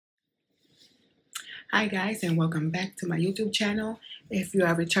Hi guys, and welcome back to my YouTube channel. If you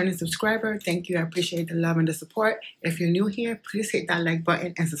are a returning subscriber, thank you. I appreciate the love and the support. If you're new here, please hit that like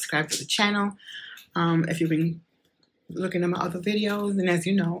button and subscribe to the channel. If you've been looking at my other videos, and as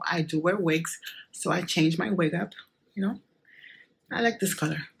you know, I do wear wigs, so I changed my wig up. You know, I like this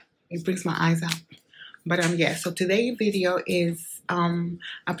color. It brings my eyes out. But yeah, so today's video is I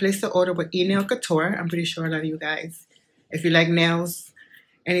placed the order with Enail Couture. I'm pretty sure a lot of you guys, if you like nails,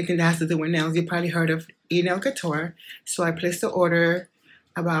 anything that has to do with nails, you probably heard of Enail Couture. So I placed the order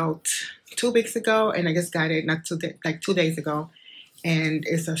about 2 weeks ago, and I just got it like 2 days ago. And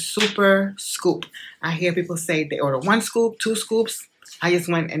it's a super scoop. I hear people say they order 1 scoop, 2 scoops. I just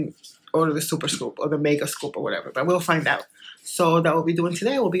went and ordered the super scoop or the mega scoop or whatever, but we'll find out. So that we'll be doing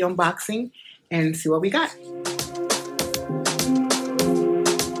today, we'll be unboxing and see what we got.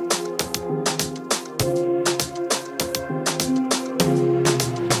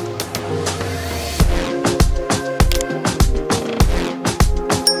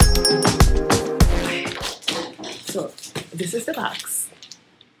 So this is the box.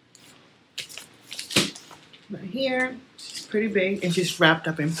 Right here, it's pretty big and just wrapped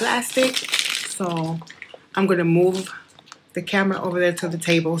up in plastic. So I'm gonna move the camera over there to the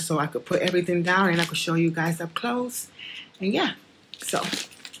table so I could put everything down and I could show you guys up close. And yeah, so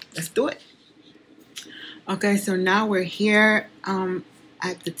let's do it. Okay, so now we're here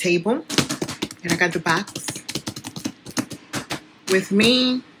at the table, and I got the box with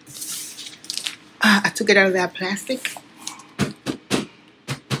me. I took it out of that plastic.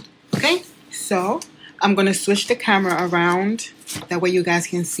 Okay, so I'm gonna switch the camera around. That way you guys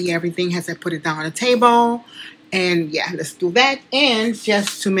can see everything as I put it down on the table. And yeah, let's do that. And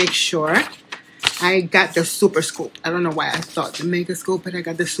just to make sure, I got the super scoop. I don't know why I thought the mega scoop, but I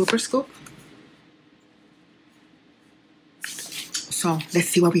got the super scoop. So let's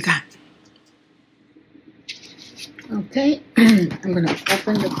see what we got. Okay, I'm gonna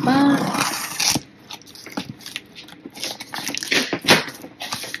open the box.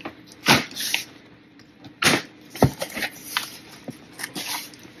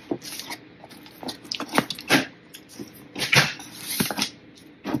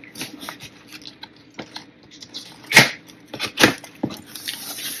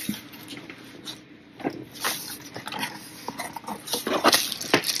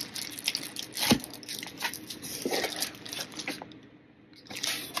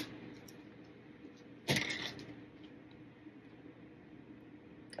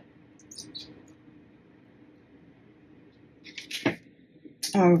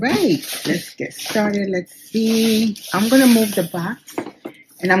 All right, let's get started. Let's see. I'm going to move the box,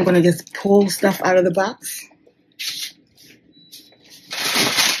 and I'm going to just pull stuff out of the box.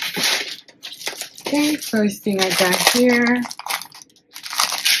 Okay, first thing I got here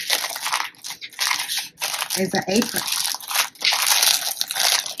is an apron.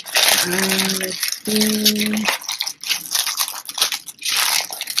 Let's see.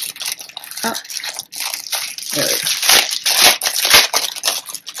 Oh, there it is.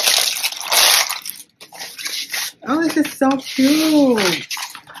 Oh, this is so cute.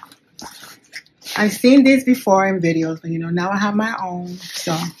 I've seen this before in videos, but now I have my own.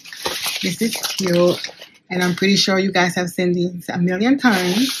 So this is cute. And I'm pretty sure you guys have seen these a million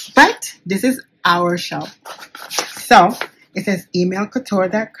times. But this is our shop. So it says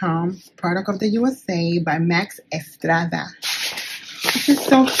emailcouture.com, product of the USA by Max Estrada. This is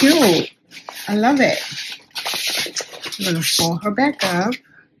so cute. I love it. I'm going to fold her back up.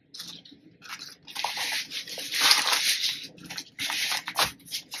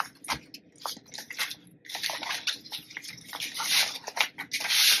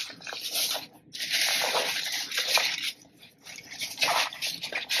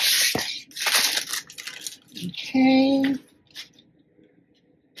 Okay.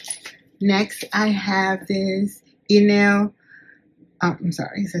 Next, I have this Enail. I'm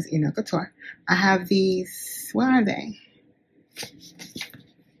sorry, it says Enail Couture. I have these. What are they?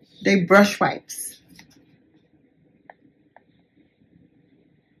 They brush wipes.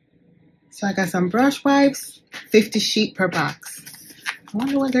 So I got some brush wipes, 50 sheet per box. I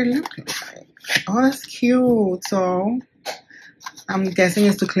wonder what they're looking like. Oh, that's cute. So I'm guessing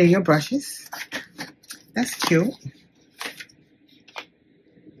it's to clean your brushes. That's cute.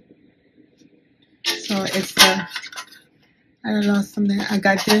 So it's I don't know, something. I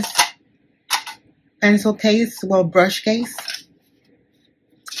got this pencil case, well, brush case.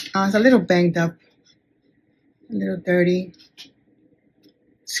 It's a little banged up, a little dirty,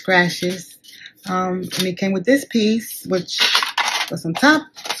 scratches. And it came with this piece, which goes on top.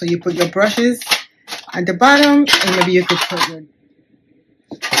 So you put your brushes at the bottom, and maybe you could put your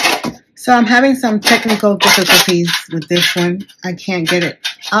So I'm having some technical difficulties with this one. I can't get it.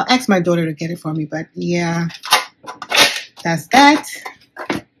 I'll ask my daughter to get it for me, but yeah, that's that.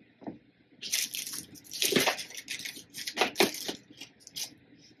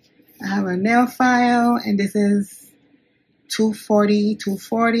 I have a nail file, and this is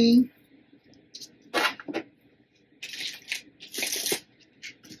 240.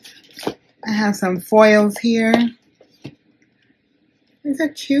 I have some foils here. These are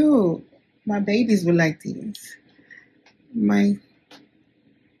cute. My babies would like these. My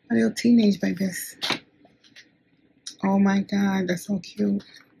little teenage babies. Oh my God, that's so cute.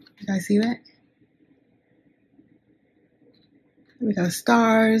 You guys see that? We got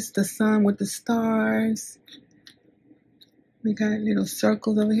stars, the sun with the stars. We got little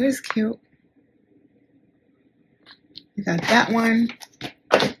circles over here. It's cute. We got that one.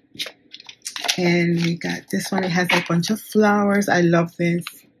 And we got this one. It has a bunch of flowers. I love this.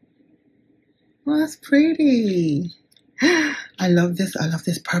 Oh, that's pretty. I love this. I love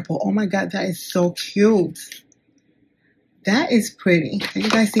this purple. Oh my God, that is so cute. That is pretty. Can you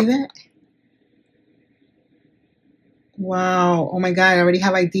guys see that? Wow. Oh my God, I already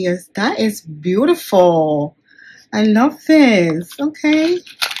have ideas. That is beautiful. I love this. Okay.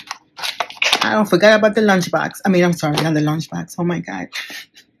 I don't forget about the lunchbox. I mean, I'm sorry, not the lunchbox. Oh my God.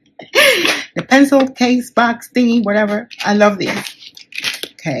 The pencil case box thingy, whatever. I love these.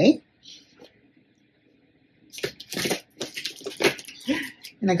 Okay.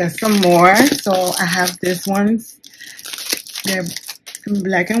 And I got some more. So I have this ones. They're in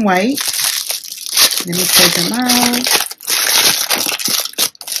black and white. Let me take them out.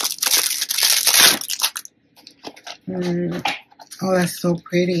 Oh, that's so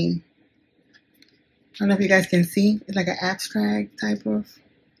pretty. I don't know if you guys can see. It's like an abstract type of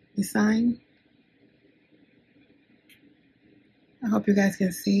design. I hope you guys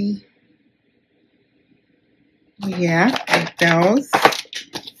can see. Yeah, like those.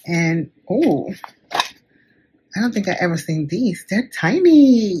 And, oh, I don't think I ever seen these. They're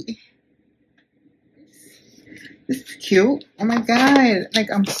tiny. This is cute. Oh my God. Like,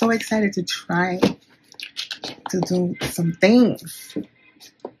 I'm so excited to try to do some things.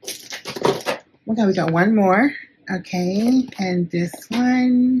 Okay, we got one more. Okay, and this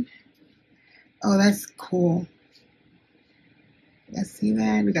one. Oh, that's cool. Let's see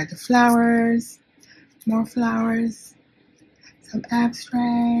that. We got the flowers. More flowers. Some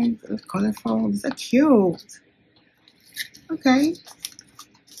abstracts. It's colorful. These are cute. Okay.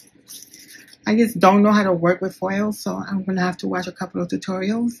 I just don't know how to work with foil, so I'm going to have to watch a couple of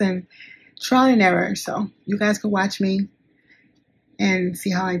tutorials and trial and error. So you guys can watch me and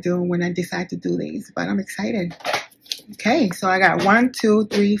see how I do when I decide to do these. But I'm excited. Okay, so I got 1, 2,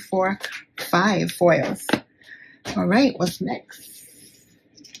 3, 4, 5 foils. All right, what's next?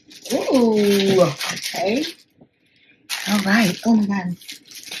 Ooh, okay. All right. Oh my God.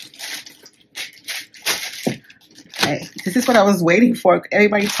 Okay, this is what I was waiting for.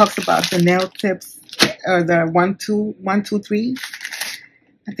 Everybody talks about the nail tips, or the 1, 2, 3.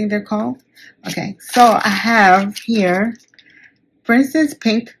 I think they're called. Okay, so I have here Princess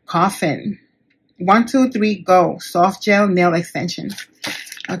Pink Coffin. 1, 2, 3, go. Soft gel nail extensions.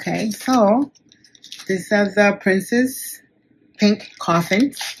 Okay, so these are the Princess Pink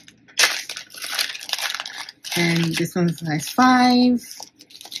Coffins. And this one's size 5.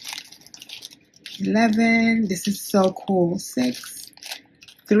 11. This is so cool. 6.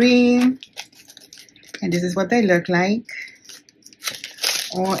 3. And this is what they look like.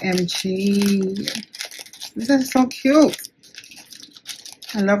 OMG. This is so cute.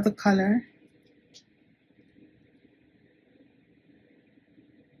 I love the color.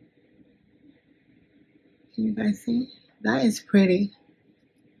 Can you guys see? That is pretty.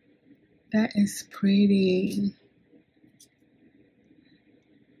 That is pretty.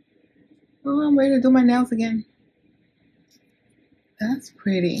 Oh, I'm ready to do my nails again. That's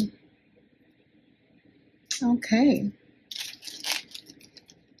pretty. Okay.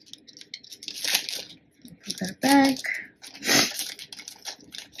 Put that back.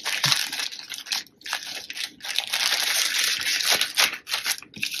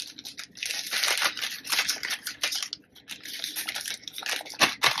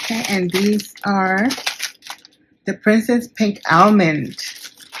 Okay, and these are the Princess Pink Almond.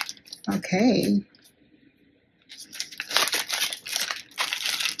 Okay.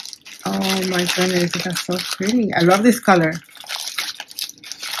 Oh my goodness, that's so pretty. I love this color.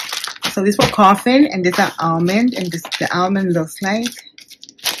 So this one coffin, and this are almond, and this the almond looks like.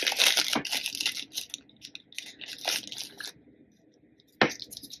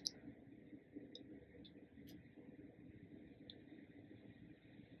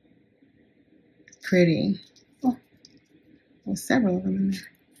 pretty. Oh, there's several of them in there.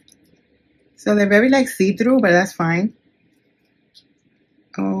 So they're very like see-through, but that's fine.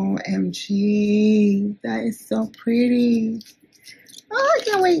 OMG, that is so pretty. Oh, I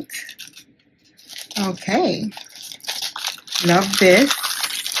can't wait. Okay. Love this.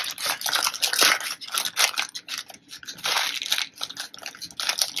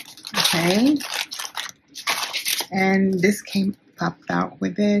 Okay. And this popped out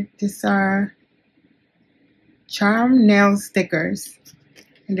with it. These are charm nail stickers.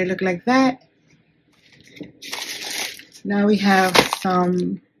 And they look like that. Now we have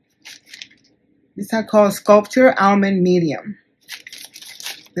some, these are called Sculpture Almond Medium.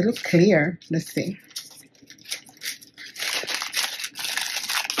 They look clear. Let's see.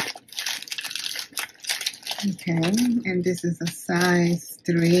 Okay, and this is a size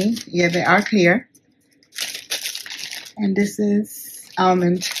 3. Yeah, they are clear. And this is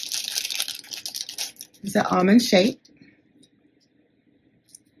almond. It's an almond shape.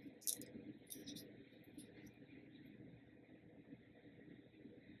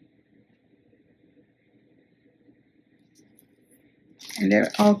 And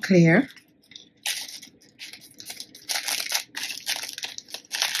they're all clear.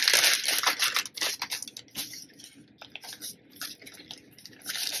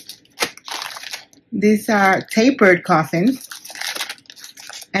 These are tapered coffins,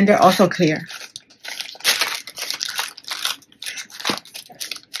 and they're also clear.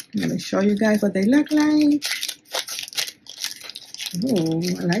 Let me show you guys what they look like. Oh,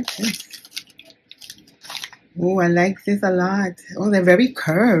 I like this. Oh, I like this a lot. Oh, they're very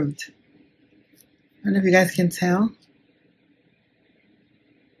curved. I don't know if you guys can tell.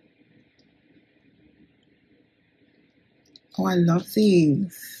 Oh, I love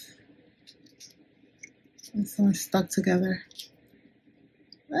these. It's so stuck together.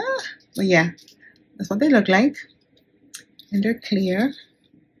 But yeah, that's what they look like. And they're clear.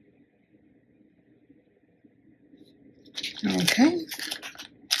 Okay.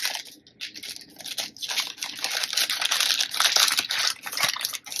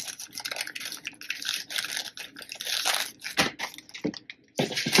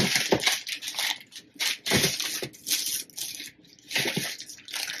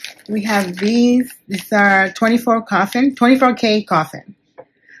 We have these. These are 24K coffin.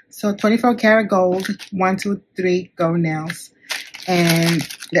 So 24 karat gold, 1, 2, 3 gold nails. And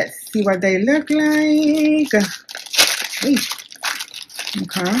let's see what they look like. Wait.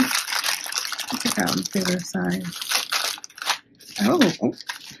 Okay. Let's check out the bigger size. Oh. Oh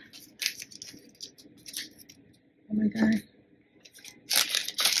my God.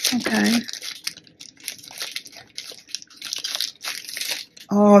 Okay.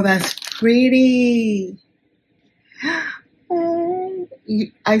 Oh, that's pretty. Oh,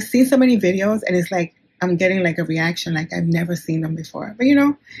 I've seen so many videos and it's like I'm getting like a reaction like I've never seen them before. But you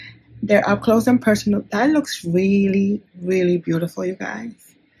know, they're up close and personal. That looks really, really beautiful, you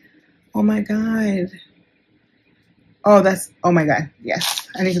guys. Oh my God. Oh, oh my God. Yes,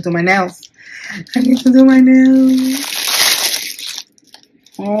 I need to do my nails. I need to do my nails.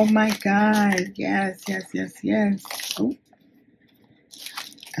 Oh my God. Yes, yes, yes, yes. Oh.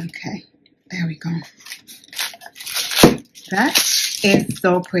 Okay, there we go. That is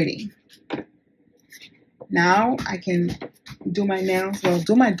so pretty. Now I can do my nails, well,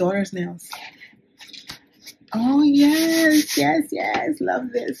 do my daughter's nails. Oh, yes, yes, yes,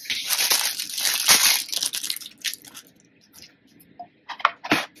 love this.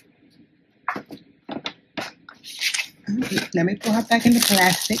 Okay, let me put her back in the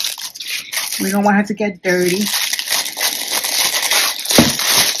plastic. We don't want her to get dirty.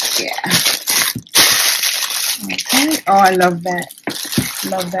 Yeah. Okay. Oh, I love that.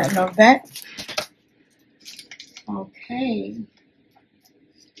 Love that, love that. Okay.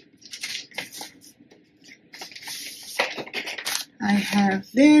 I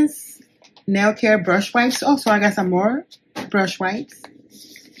have this nail care brush wipes. Oh, so I got some more brush wipes.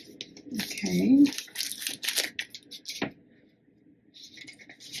 Okay.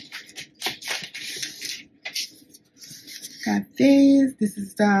 Got this. This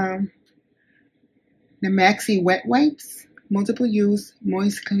is the Maxi Wet Wipes. Multiple use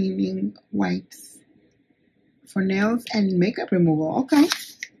moist cleaning wipes for nails and makeup removal. Okay.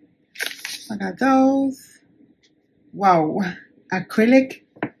 I got those. Wow. Acrylic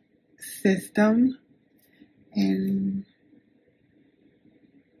system. And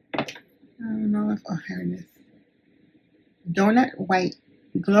I don't know if, oh, here it is. Donut white.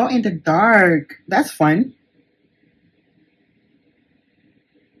 Glow in the dark. That's fun.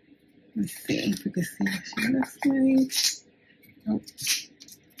 Let's see if we can see what she looks like. Nope.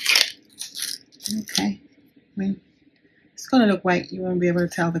 Okay. I mean, it's gonna look white. You won't be able to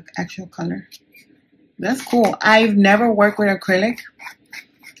tell the actual color. That's cool. I've never worked with acrylic.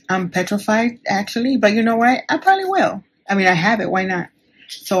 I'm petrified, actually. But you know what? I probably will. I mean, I have it. Why not?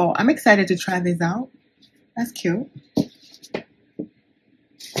 So I'm excited to try this out. That's cute.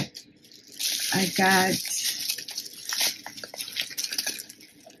 I got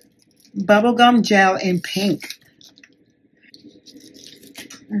bubblegum gel in pink.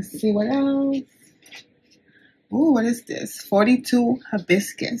 Let's see what else. Ooh, what is this? 42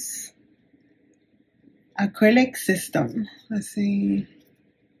 hibiscus. Acrylic system. Let's see.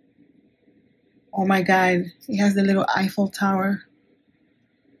 Oh my God. It has the little Eiffel Tower.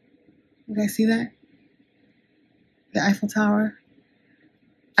 You guys see that? The Eiffel Tower.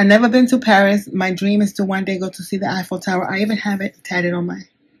 I've never been to Paris. My dream is to one day go to see the Eiffel Tower. I even have it tatted on my...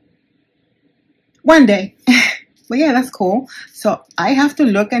 One day. But yeah, that's cool. So I have to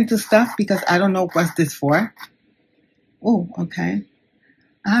look into stuff because I don't know what's this for. Oh, okay.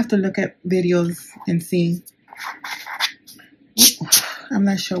 I have to look at videos and see. I'm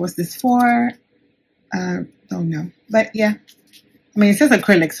not sure what's this for. Don't know. But yeah. I mean, it says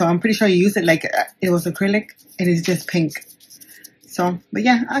acrylic, so I'm pretty sure you use it like it was acrylic. It is just pink. So, but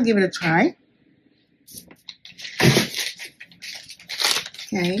yeah, I'll give it a try.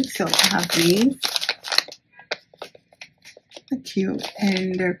 Okay, so I have these. They're cute.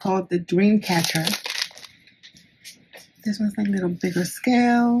 And they're called the Dream Catcher. This one's like little bigger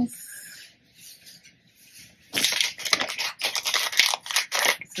scales.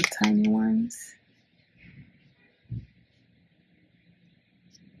 It's the tiny ones.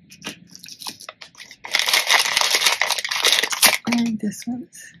 And this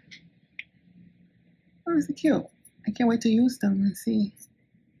one's. Oh, it's cute. I can't wait to use them and see.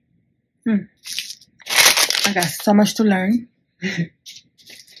 I got so much to learn.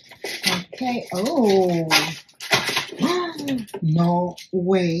 Okay. Oh. No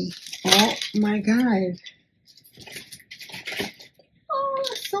way. Oh my God. Oh,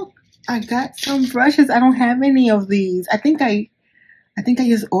 so I got some brushes. I don't have any of these. I think I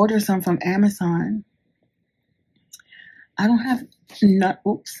just ordered some from Amazon. I don't have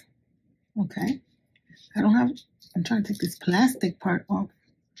oops. Okay. I don't have, I'm trying to take this plastic part off.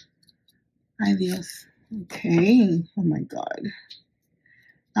 Ideas. Okay. Oh my God.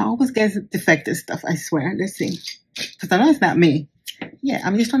 I always get defective stuff, I swear. Let's see. Because I know it's not me. Yeah,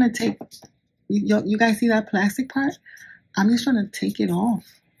 I'm just trying to take, you guys see that plastic part? I'm just trying to take it off.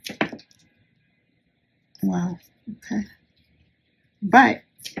 Wow. Okay. But,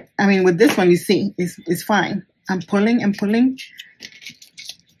 I mean, with this one, you see, it's fine. I'm pulling and pulling.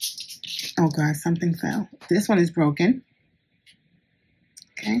 Oh God, something fell. This one is broken.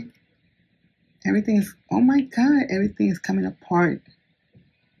 Okay. Everything is, oh my God, everything is coming apart.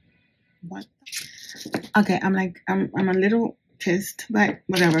 What? Okay, I'm a little pissed, but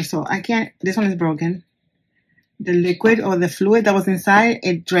whatever. So I can't, this one is broken. The liquid or the fluid that was inside,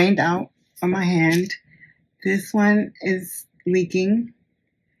 it drained out on my hand. This one is leaking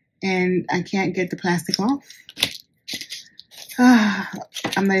and I can't get the plastic off.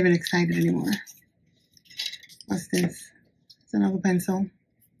 I'm not even excited anymore. What's this? It's another pencil.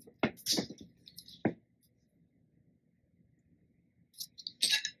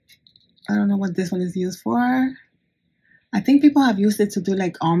 I don't know what this one is used for. I think people have used it to do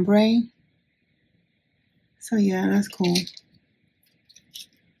like ombre. So yeah, that's cool.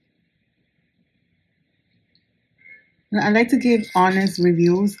 I like to give honest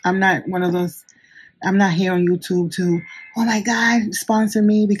reviews. I'm not one of those, I'm not here on YouTube to, oh my God, sponsor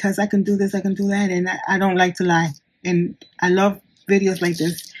me because I can do this, I can do that. And I don't like to lie. And I love videos like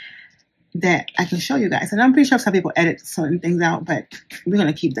this that I can show you guys. And I'm pretty sure some people edit certain things out, but we're going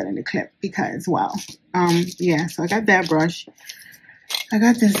to keep that in the clip because, wow. Yeah, so I got that brush. I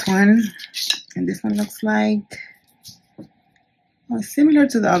got this one. And this one looks like, well, similar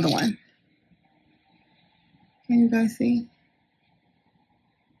to the other one. Can you guys see?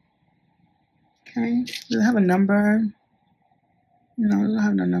 Okay. Does it have a number? No, it doesn't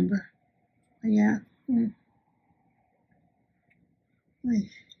have no number. But yeah.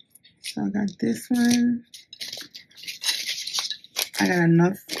 So I got this one. I got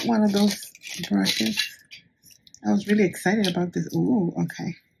another one of those brushes. I was really excited about this. Ooh,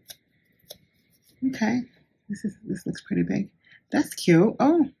 okay. Okay. This looks pretty big. That's cute.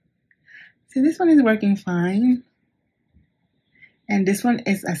 Oh. See, this one is working fine. And this one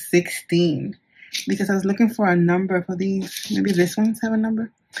is a 16. Because I was looking for a number for these. Maybe this one's have a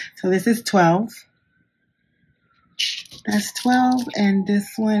number. So this is 12. That's 12. And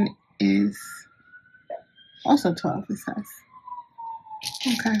this one is also 12, it says.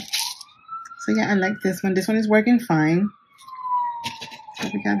 Okay. So yeah, I like this one. This one is working fine. So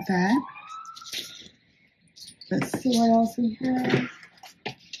we got that. Let's see what else we have.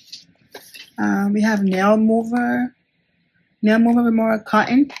 We have nail mover with more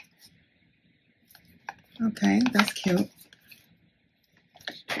cotton. Okay, that's cute.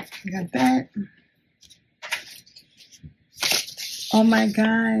 We got that. Oh my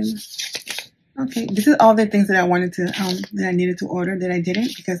god. Okay, this is all the things that I wanted to that I needed to order that I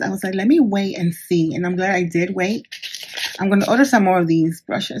didn't, because I was like, let me wait and see, and I'm glad I did wait. I'm gonna order some more of these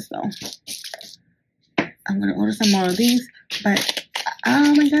brushes though. I'm gonna order some more of these, but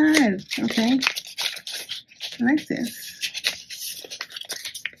oh my god. Okay, I like this.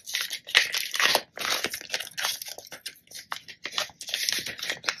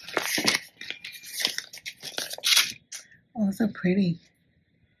 Oh, so pretty.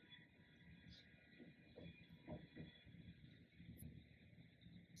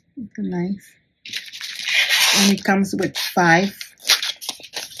 It's nice. And it comes with five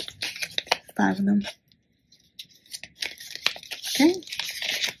of them. Okay.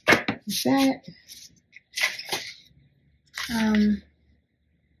 That.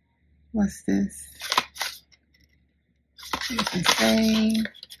 What's this? What does it say?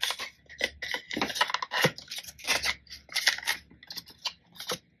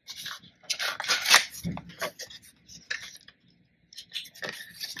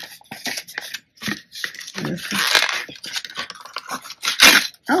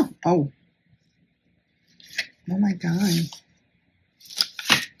 Oh my god.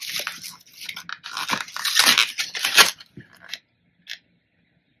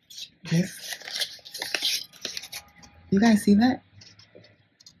 This. You guys see that?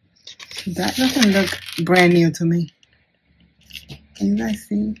 That doesn't look brand new to me. Can you guys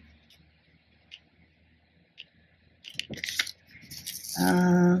see?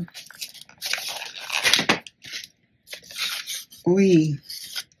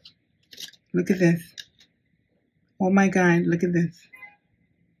 Look at this. Oh my god, look at this.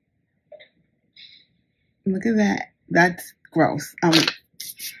 Look at that. That's gross.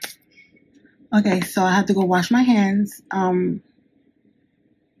 Okay, so I have to go wash my hands. I'm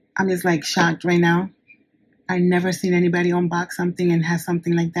just like shocked right now. I never seen anybody unbox something and have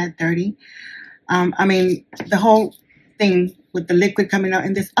something like that dirty. I mean, the whole thing with the liquid coming out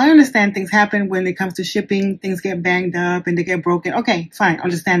in this, I understand things happen when it comes to shipping. Things get banged up and they get broken. Okay, fine,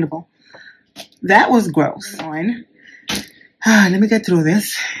 understandable. That was gross. Let me get through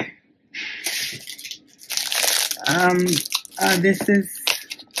this. This is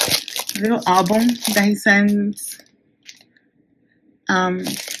a little album that he sends. And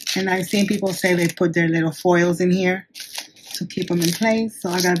I've seen people say they put their little foils in here to keep them in place. So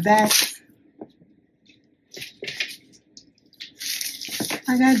I got that.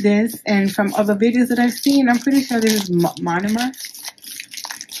 I got this. And from other videos that I've seen, I'm pretty sure this is monomer.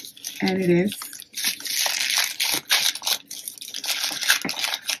 And it is.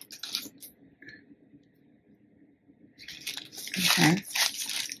 Okay.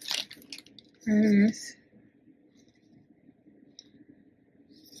 There it is.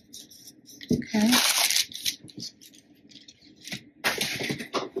 Okay.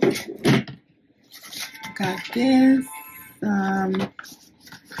 Got this.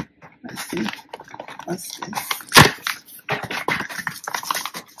 Let's see. What's this?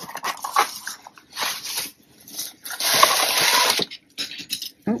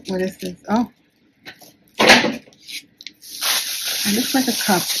 Oh, what is this? Oh. It looks like a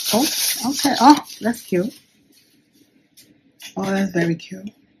cup. Oh, okay. Oh, that's cute. Oh, that's very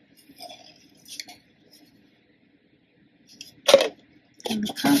cute. And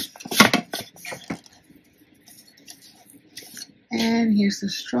the cup. And here's the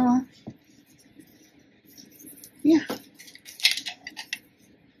straw. Yeah.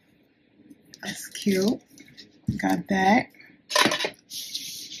 That's cute. Got that.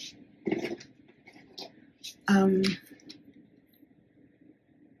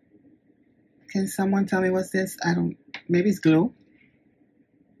 Can someone tell me what's this? Maybe it's glue.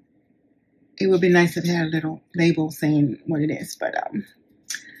 It would be nice if it had a little label saying what it is, but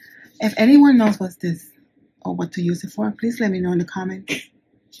if anyone knows what's this or what to use it for, please let me know in the comments.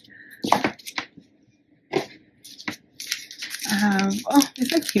 Oh,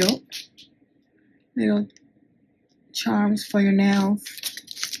 these are cute. Little charms for your nails.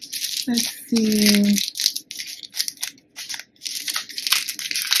 Let's see.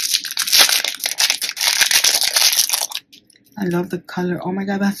 I love the color. Oh my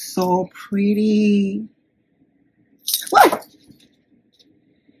god, that's so pretty. Whoa!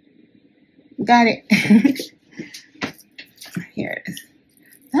 Got it. Here it is.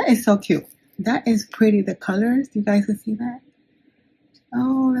 That is so cute. That is pretty. The colors, you guys can see that?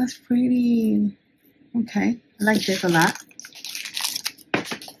 Oh, that's pretty. Okay, I like this a lot.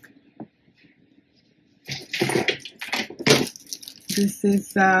 This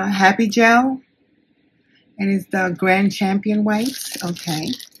is Happy Gel, and it's the Grand Champion wipes.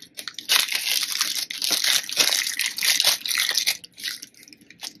 Okay.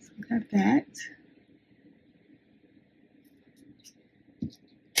 So we got that.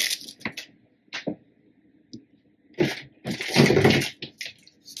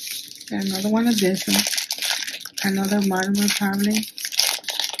 Got another one of this one. Another monomer probably.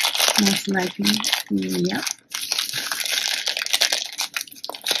 Most likely. Yep.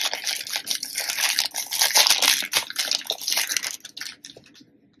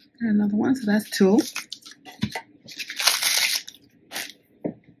 Got another one, so that's 2.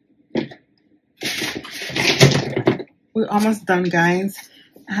 We're almost done, guys.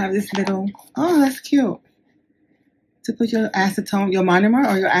 I have this little, oh, that's cute. To put your acetone, your monomer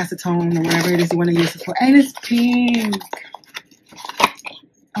or your acetone or whatever it is you want to use it for. And it's pink.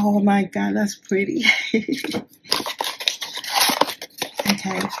 Oh my God, that's pretty.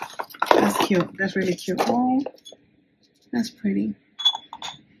 Okay, that's cute. That's really cute. Oh, that's pretty.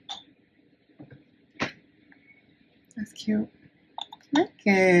 That's cute. Look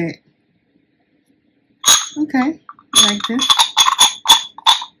it. Okay, I like this.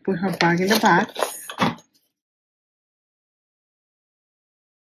 Put her bag in the box.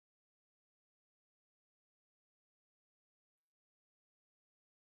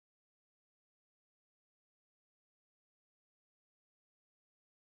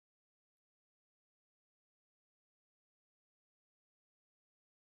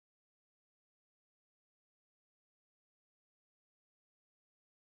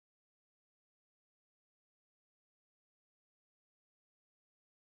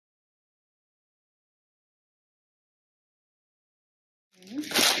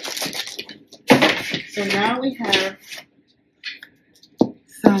 So now we have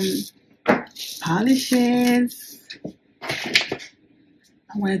some polishes.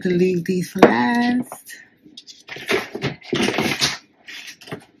 I wanted to leave these for last.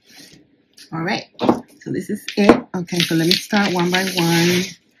 All right, so this is it. Okay, so let me start one by one.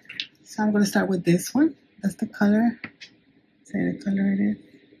 So I'm going to start with this one. That's the color. Say the color it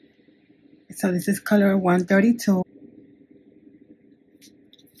is. So this is color 132.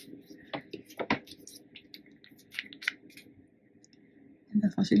 And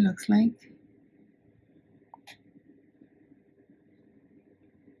that's what she looks like.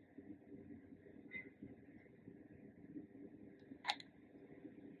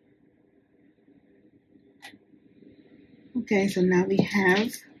 Okay, so now we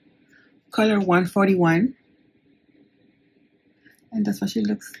have color 141. And that's what she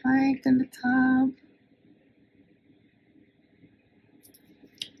looks like on the top.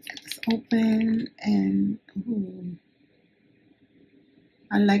 It's open and ooh.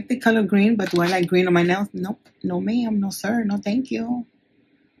 I like the color green, but do I like green on my nails? Nope. No ma'am, no sir, no thank you.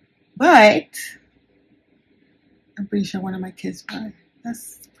 But I'm pretty sure one of my kids would.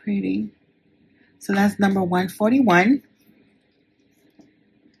 That's pretty. So that's number 141.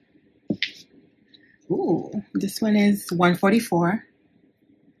 Ooh, this one is 144.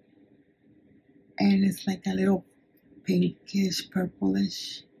 And it's like a little pinkish,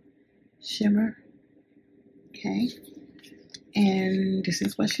 purplish shimmer. Okay. And this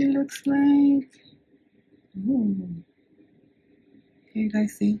is what she looks like. Ooh. Can you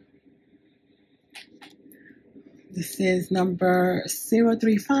guys see? This is number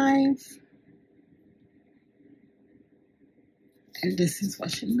 035. And this is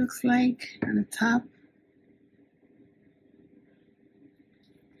what she looks like on the top.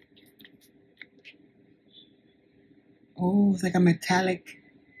 Oh, it's like a metallic.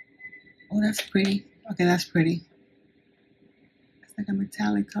 Oh, that's pretty. Okay, that's pretty. It's like a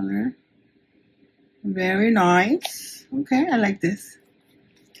metallic color. Very nice. Okay, I like this.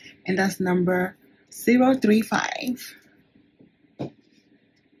 And that's number 035.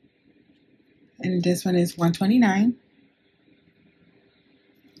 And this one is 129.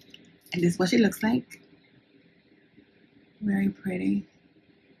 And this is what she looks like. Very pretty.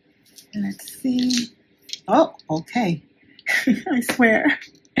 And let's see. Oh, okay. I swear.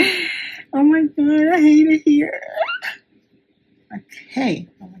 Oh my God, I hate it here. Okay.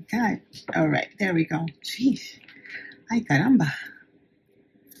 Oh my God. All right, there we go. Jeez. Ay, caramba.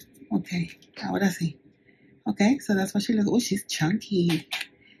 Okay, ahora sí. Okay, so that's what she looks. Oh, she's chunky.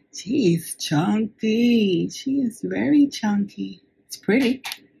 She's chunky. She is very chunky. It's pretty.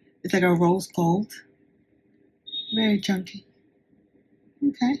 It's like a rose gold. Very chunky.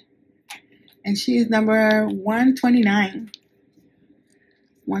 Okay. And she is number 129.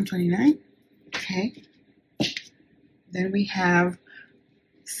 129. Okay. Then we have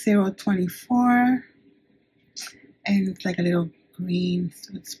 024. And it's like a little green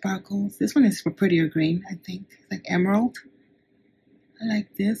with sparkles. This one is for prettier green, I think. It's like emerald. I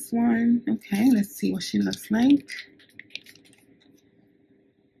like this one. Okay, let's see what she looks like.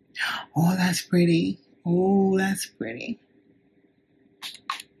 Oh, that's pretty. Oh, that's pretty.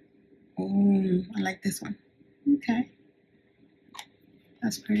 Oh, I like this one. Okay.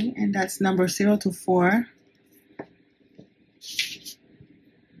 That's pretty. And that's number 024.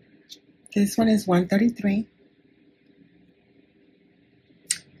 This one is 133.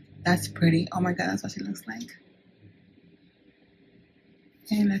 That's pretty. Oh my God, that's what she looks like.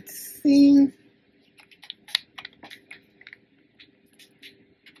 And let's see.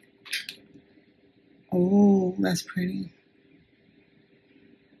 Oh, that's pretty.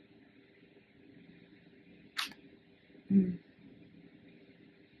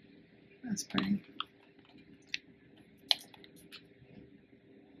 That's pretty.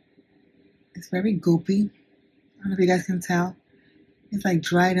 It's very goopy. I don't know if you guys can tell. It's like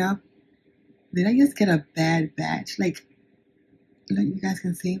dried up. Did I just get a bad batch? Like you guys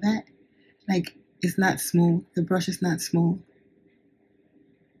can see that? Like, it's not smooth. The brush is not smooth.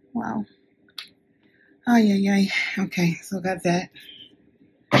 Wow. Oh, yeah. Okay, so got that.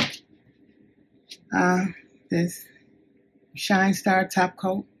 This Shine Star top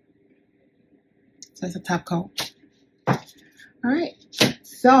coat. So it's a top coat. All right.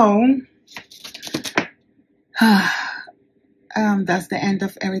 So, that's the end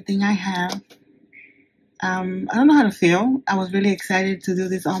of everything I have. I don't know how to feel. I was really excited to do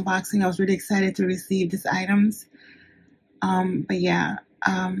this unboxing. I was really excited to receive these items. But yeah.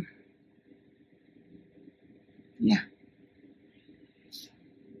 Yeah.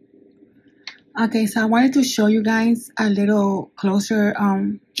 Okay, so I wanted to show you guys a little closer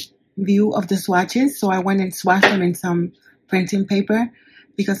view of the swatches. So I went and swatched them in some printing paper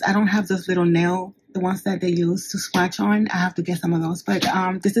because I don't have those little nail, the ones that they use to swatch on. I have to get some of those. But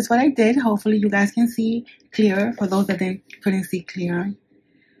this is what I did. Hopefully you guys can see clearer for those that couldn't see clearer.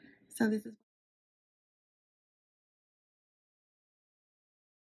 So this is...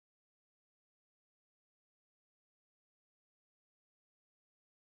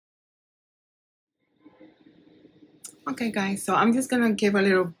 Okay, guys, so I'm just going to give a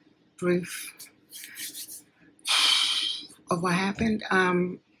little brief of what happened. I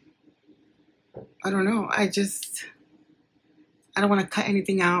don't know. I don't want to cut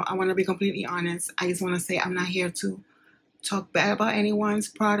anything out. I want to be completely honest. I just want to say I'm not here to talk bad about anyone's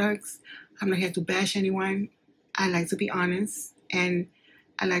products. I'm not here to bash anyone. I like to be honest, and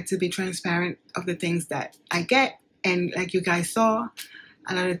I like to be transparent of the things that I get. And like you guys saw,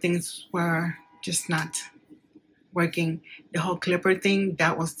 a lot of things were just not working. The whole clipper thing,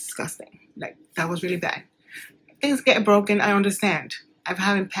 that was disgusting. Like, that was really bad. Things get broken, I understand. I've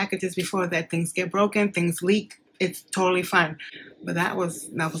had packages before that things get broken, things leak. It's totally fine. But that was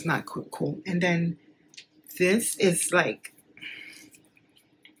not cool. And then this is like,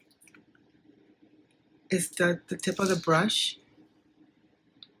 it's the tip of the brush.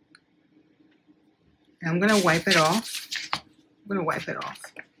 And I'm gonna wipe it off.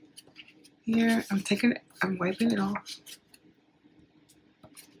 Here, I'm wiping it off.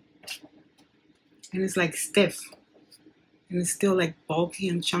 And it's like stiff. And it's still like bulky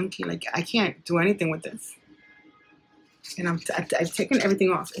and chunky. Like, I can't do anything with this. And I've taken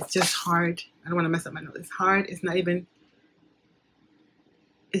everything off. It's just hard. I don't want to mess up my nose. It's hard. It's not even...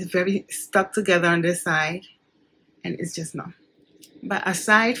 It's very stuck together on this side. And it's just no. But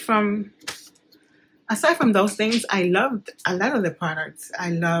aside from those things, I loved a lot of the products. I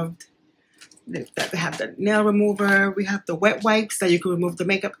loved that they have the nail remover. We have the wet wipes that you can remove the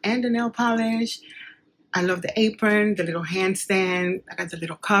makeup and the nail polish. I love the apron, the little handstand. I got the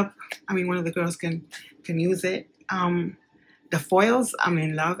little cup. I mean, one of the girls can use it. The foils, I'm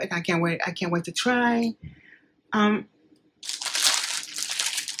in love, and I can't wait to try.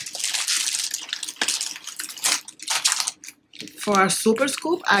 For our super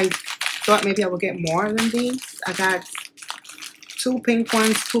scoop, I thought maybe I would get more than these. I got 2 pink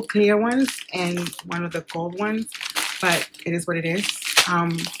ones, 2 clear ones, and one of the gold ones, but it is what it is.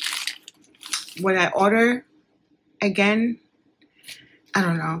 Would I order again? I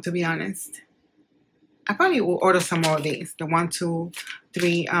don't know, to be honest. I probably will order some more of these. The 1, 2,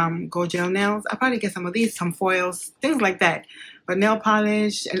 3 gold gel nails. I'll probably get some of these, some foils, things like that. But nail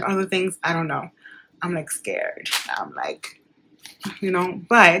polish and other things, I don't know. I'm like scared. I'm like, you know,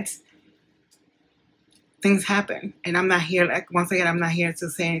 but things happen. And I'm not here, like, once again, I'm not here to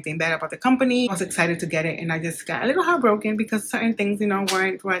say anything bad about the company. I was excited to get it, and I just got a little heartbroken because certain things, you know,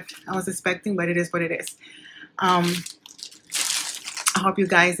 weren't what I was expecting, but it is what it is. I hope you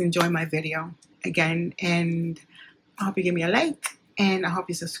guys enjoy my video again, and I hope you give me a like, and I hope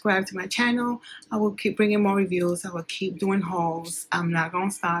you subscribe to my channel. I will keep bringing more reviews. I will keep doing hauls. I'm not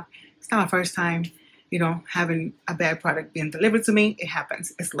gonna stop. It's not my first time, you know, having a bad product being delivered to me. It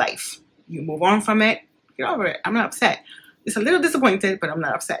happens. It's life. You move on from it. Get over it. I'm not upset. It's a little disappointed, but I'm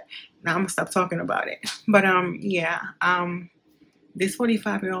not upset. Now I'm gonna stop talking about it. But yeah, this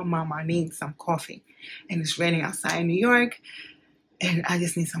 45-year-old mama needs some coffee, and it's raining outside in New York, and I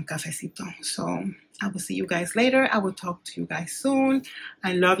just need some cafecito. So I will see you guys later. I will talk to you guys soon.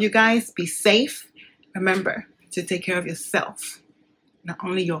 I love you guys. Be safe. Remember to take care of yourself, not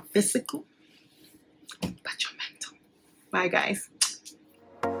only your physical, but your mental. Bye, guys.